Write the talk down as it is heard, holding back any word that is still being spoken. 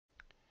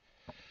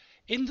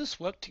In this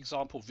worked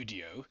example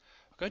video,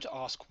 we're going to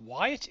ask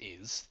why it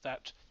is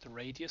that the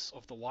radius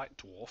of the white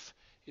dwarf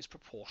is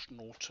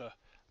proportional to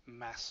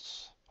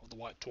mass of the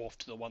white dwarf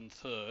to the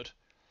 1/3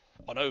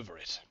 1 over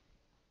it.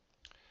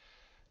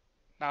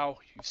 Now,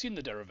 you've seen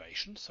the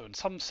derivation, so in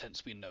some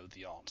sense we know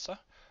the answer.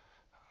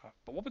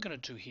 But what we're going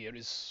to do here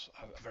is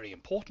a very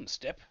important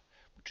step,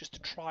 which is to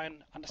try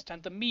and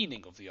understand the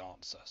meaning of the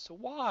answer. So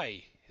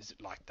why is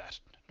it like that?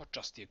 Not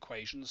just the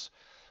equations.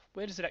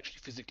 Where does it actually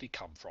physically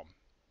come from?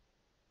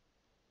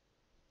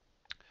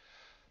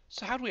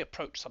 So how do we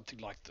approach something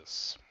like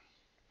this?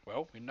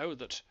 Well, we know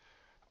that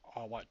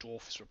our white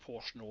dwarf is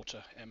proportional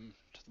to m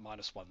to the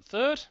minus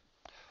 1/3.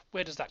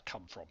 Where does that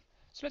come from?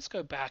 So let's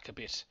go back a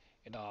bit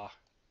in our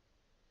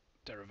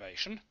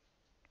derivation.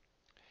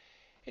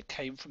 It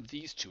came from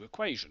these two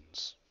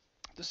equations.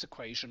 This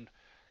equation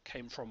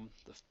came from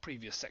the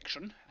previous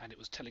section, and it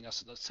was telling us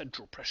that the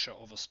central pressure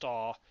of a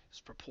star is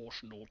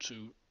proportional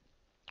to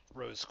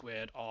rho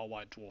squared r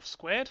white dwarf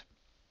squared.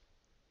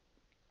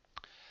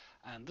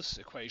 And this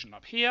equation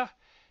up here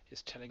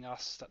is telling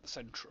us that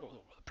the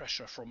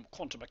pressure from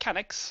quantum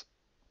mechanics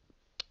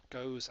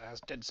goes as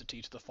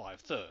density to the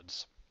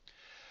 5/3.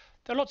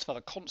 There are lots of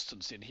other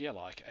constants in here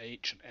like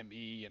h and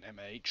me and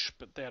mh,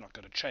 but they're not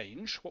going to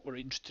change. What we're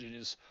interested in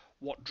is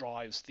what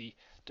drives the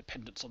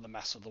dependence on the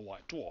mass of the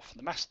white dwarf. And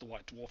the mass of the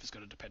white dwarf is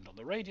going to depend on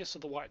the radius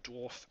of the white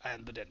dwarf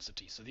and the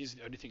density. So these are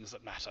the only things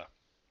that matter.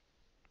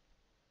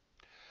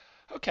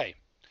 Okay,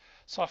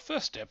 so our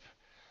first step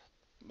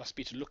must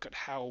be to look at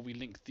how we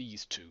link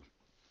these two,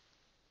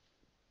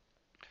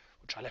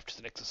 which I left as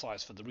an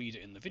exercise for the reader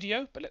in the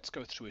video, but let's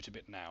go through it a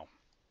bit now.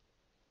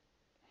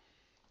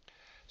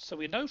 So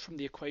we know from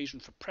the equation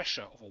for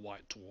pressure of a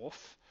white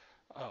dwarf,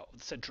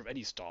 the center of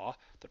any star,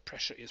 that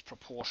pressure is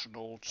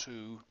proportional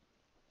to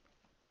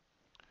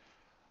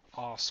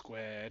r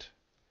squared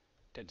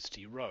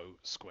density rho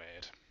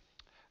squared.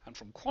 And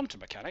from quantum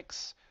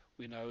mechanics,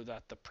 we know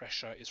that the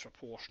pressure is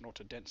proportional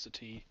to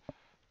density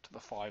to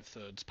the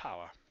 5/3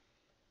 power.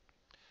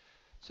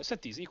 So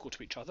set these equal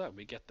to each other, and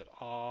we get that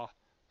r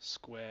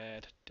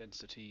squared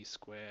density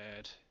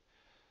squared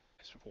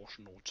is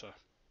proportional to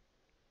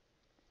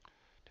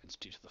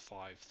density to the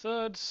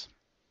 5/3.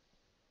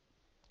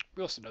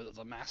 We also know that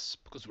the mass,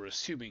 because we're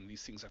assuming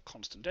these things have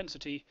constant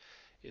density,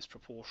 is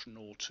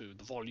proportional to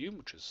the volume,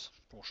 which is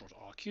proportional to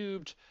r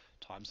cubed,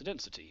 times the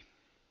density.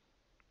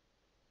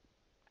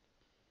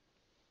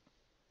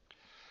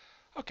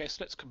 Okay,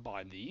 so let's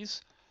combine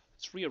these.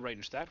 Let's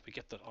rearrange that. We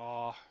get that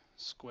r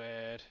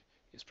squared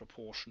is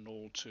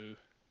proportional to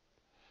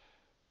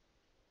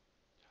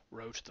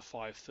rho to the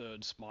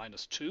 5/3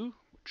 minus 2,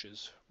 which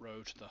is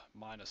rho to the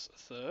minus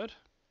 1/3.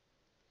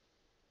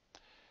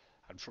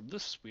 And from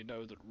this we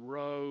know that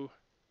rho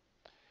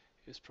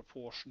is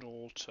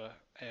proportional to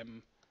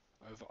m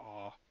over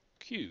r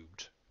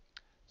cubed.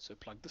 So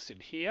plug this in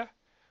here,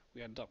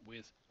 we end up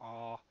with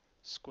r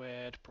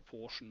squared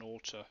proportional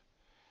to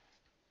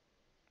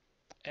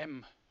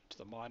m to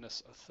the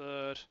minus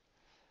 1/3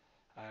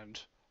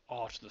 and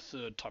r to the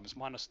 3rd times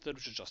minus 1/3,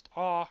 which is just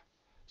r.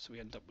 So we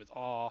end up with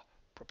r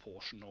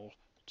proportional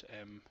to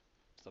m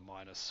to the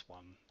minus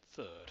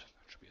 1/3.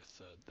 That should be a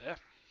third there,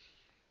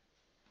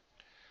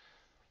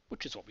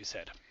 which is what we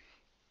said.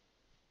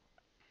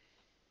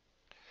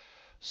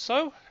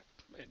 So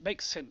it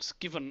makes sense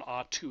given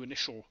our two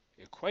initial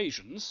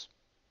equations,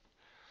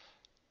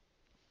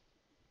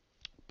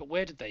 but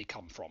where did they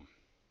come from?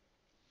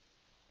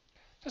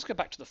 Let's go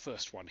back to the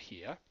first one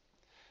here,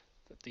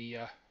 that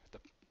the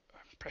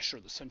pressure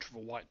at the center of a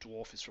white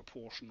dwarf is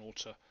proportional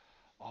to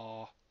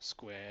r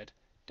squared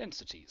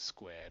density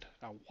squared.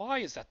 Now, why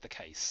is that the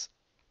case?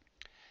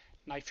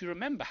 Now, if you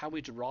remember, how we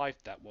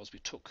derived that was we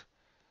took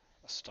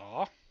a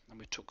star and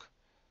we took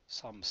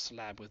some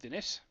slab within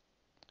it,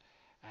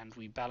 and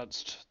we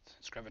balanced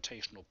its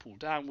gravitational pull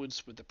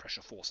downwards with the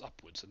pressure force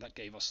upwards, and that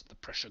gave us the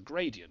pressure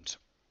gradient.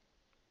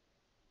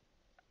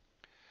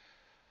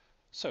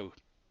 So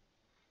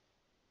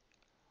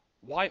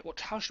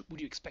how would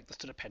you expect this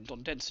to depend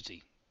on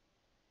density?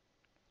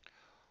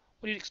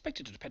 Well, you'd expect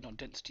it to depend on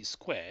density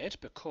squared,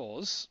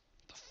 because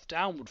the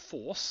downward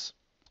force,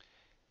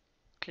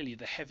 clearly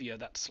the heavier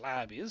that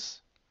slab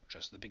is,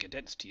 just the bigger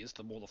density is,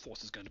 the more the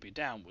force is going to be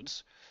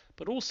downwards,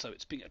 but also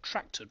it's being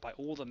attracted by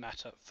all the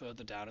matter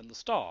further down in the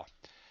star.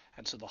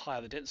 And so the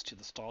higher the density of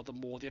the star, the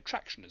more the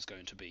attraction is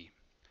going to be.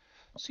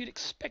 So you'd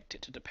expect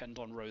it to depend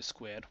on rho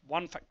squared,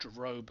 one factor of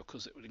rho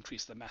because it would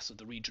increase the mass of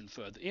the region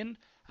further in,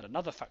 and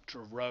another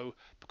factor of rho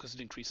because it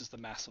increases the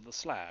mass of the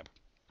slab.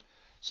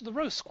 So the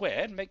rho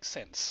squared makes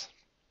sense.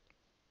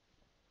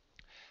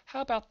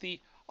 How about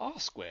the r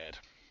squared?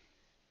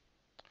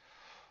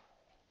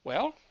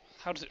 Well,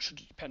 should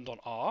it depend on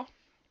r?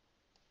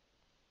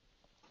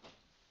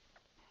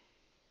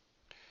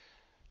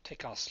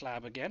 Take our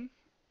slab again,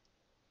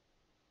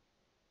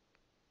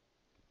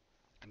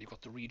 and you've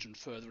got the region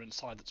further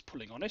inside that's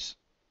pulling on it.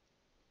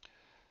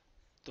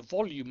 The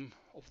volume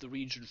of the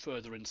region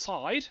further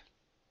inside,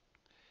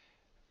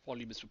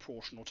 volume is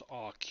proportional to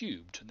r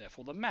cubed, and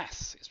therefore the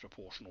mass is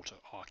proportional to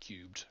r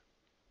cubed.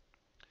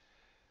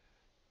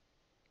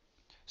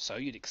 So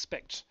you'd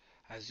expect,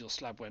 as your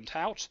slab went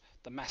out,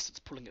 the mass that's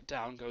pulling it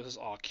down goes as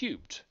r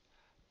cubed.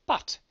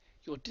 But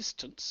your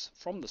distance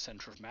from the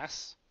centre of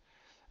mass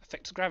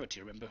affects gravity.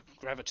 Remember,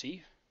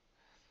 gravity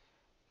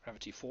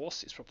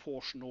force is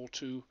proportional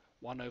to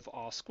 1 over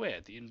r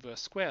squared, the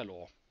inverse square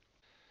law.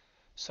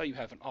 So you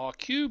have an r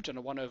cubed and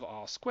a 1 over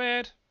r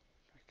squared.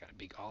 Got a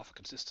big R for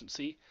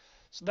consistency.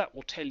 So that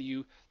will tell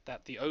you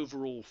that the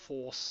overall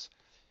force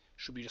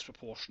should be just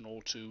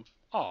proportional to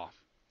r.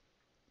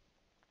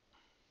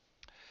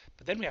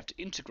 But then we have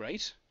to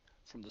integrate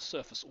from the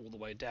surface all the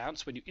way down.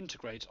 So when you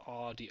integrate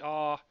r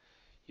dr,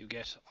 you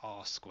get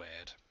r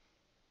squared.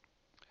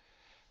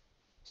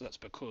 So that's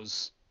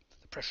because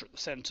the pressure at the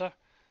centre,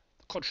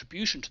 the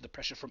contribution to the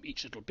pressure from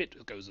each little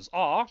bit goes as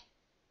r.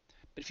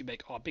 But if you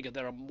make r bigger,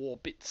 there are more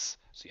bits.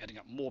 So you're adding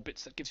up more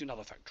bits, that gives you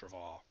another factor of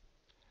r.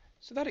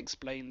 So that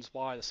explains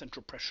why the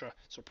central pressure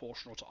is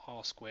proportional to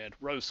r squared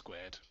rho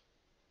squared.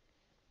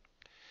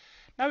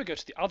 Now we go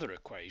to the other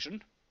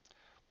equation,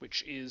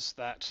 which is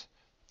that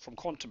from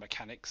quantum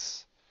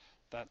mechanics,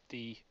 that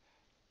the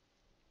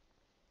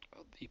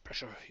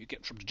pressure you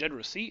get from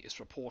degeneracy is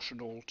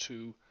proportional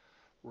to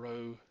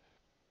rho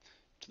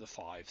to the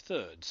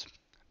 5/3.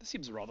 This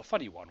seems a rather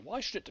funny one. Why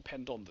should it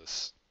depend on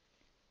this?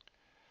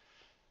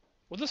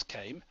 Well, this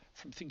came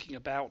from thinking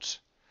about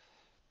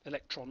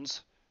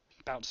electrons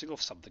bouncing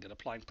off something and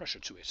applying pressure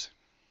to it.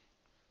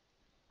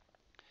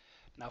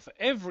 Now, for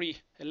every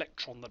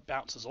electron that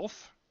bounces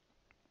off,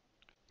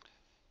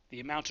 the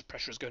amount of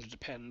pressure is going to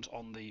depend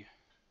on the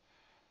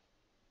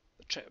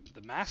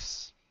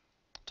mass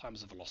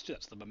times the velocity,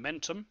 that's the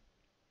momentum,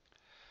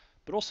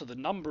 but also the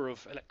number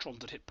of electrons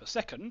that hit per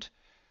second,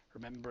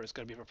 remember, is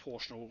going to be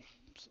proportional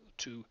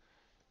to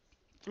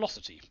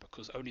velocity,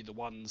 because only the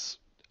ones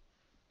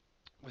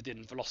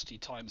within velocity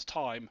times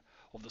time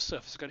of the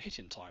surface are going to hit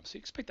in time. So you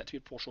expect that to be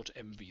proportional to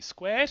mv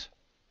squared.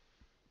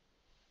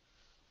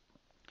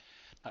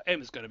 Now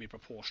m is going to be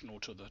proportional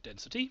to the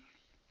density.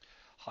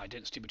 High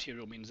density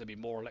material means there'll be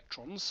more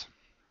electrons.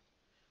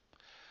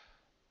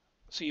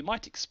 So you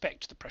might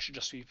expect the pressure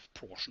just to be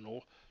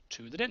proportional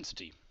to the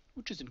density,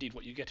 which is indeed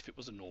what you get if it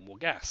was a normal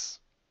gas.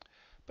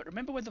 But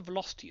remember where the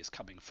velocity is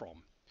coming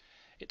from.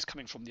 It's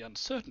coming from the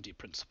uncertainty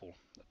principle,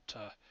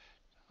 that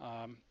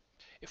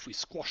if we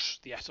squash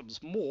the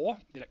atoms more,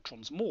 the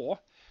electrons more,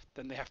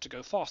 then they have to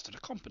go faster to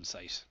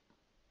compensate.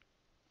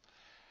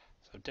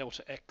 So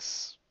delta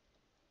x,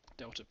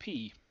 delta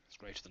p is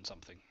greater than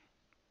something.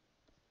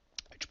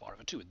 H bar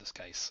over 2 in this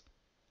case.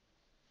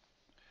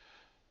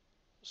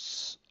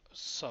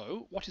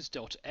 So what is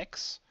delta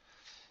x?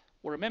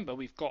 Well, remember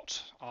we've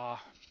got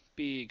our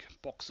big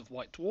box of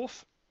white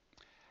dwarf,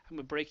 and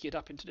we're breaking it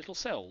up into little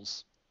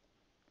cells,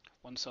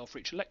 one cell for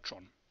each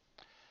electron,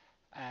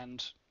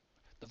 and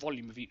the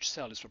volume of each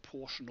cell is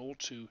proportional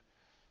to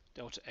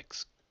delta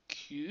x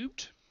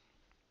cubed,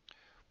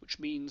 which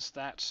means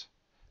that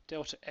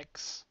delta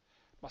x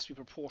must be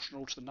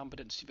proportional to the number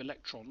density of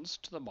electrons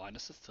to the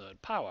minus a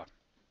third power.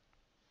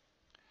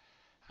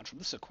 And from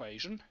this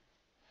equation,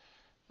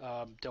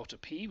 delta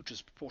p, which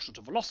is proportional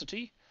to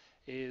velocity,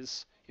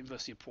 is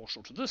inversely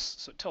proportional to this,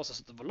 so it tells us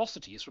that the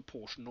velocity is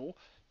proportional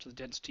to the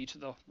density to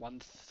the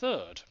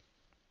 1/3.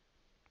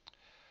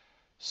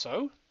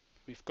 So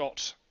we've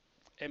got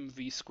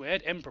mv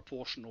squared, m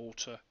proportional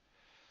to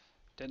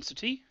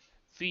density,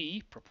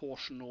 v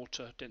proportional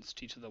to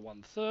density to the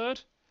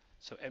 1/3,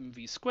 so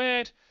mv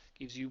squared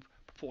gives you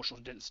proportional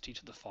to density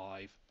to the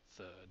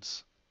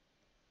 5/3.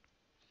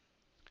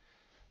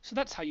 So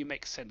that's how you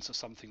make sense of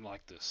something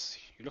like this.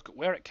 You look at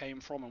where it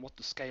came from and what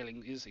the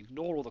scaling is,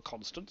 ignore all the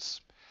constants,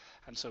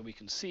 and so we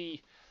can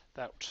see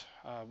that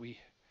we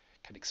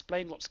can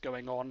explain what's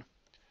going on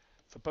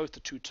for both the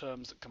two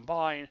terms that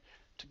combine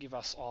to give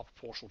us r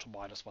proportional to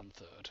minus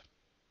 1/3.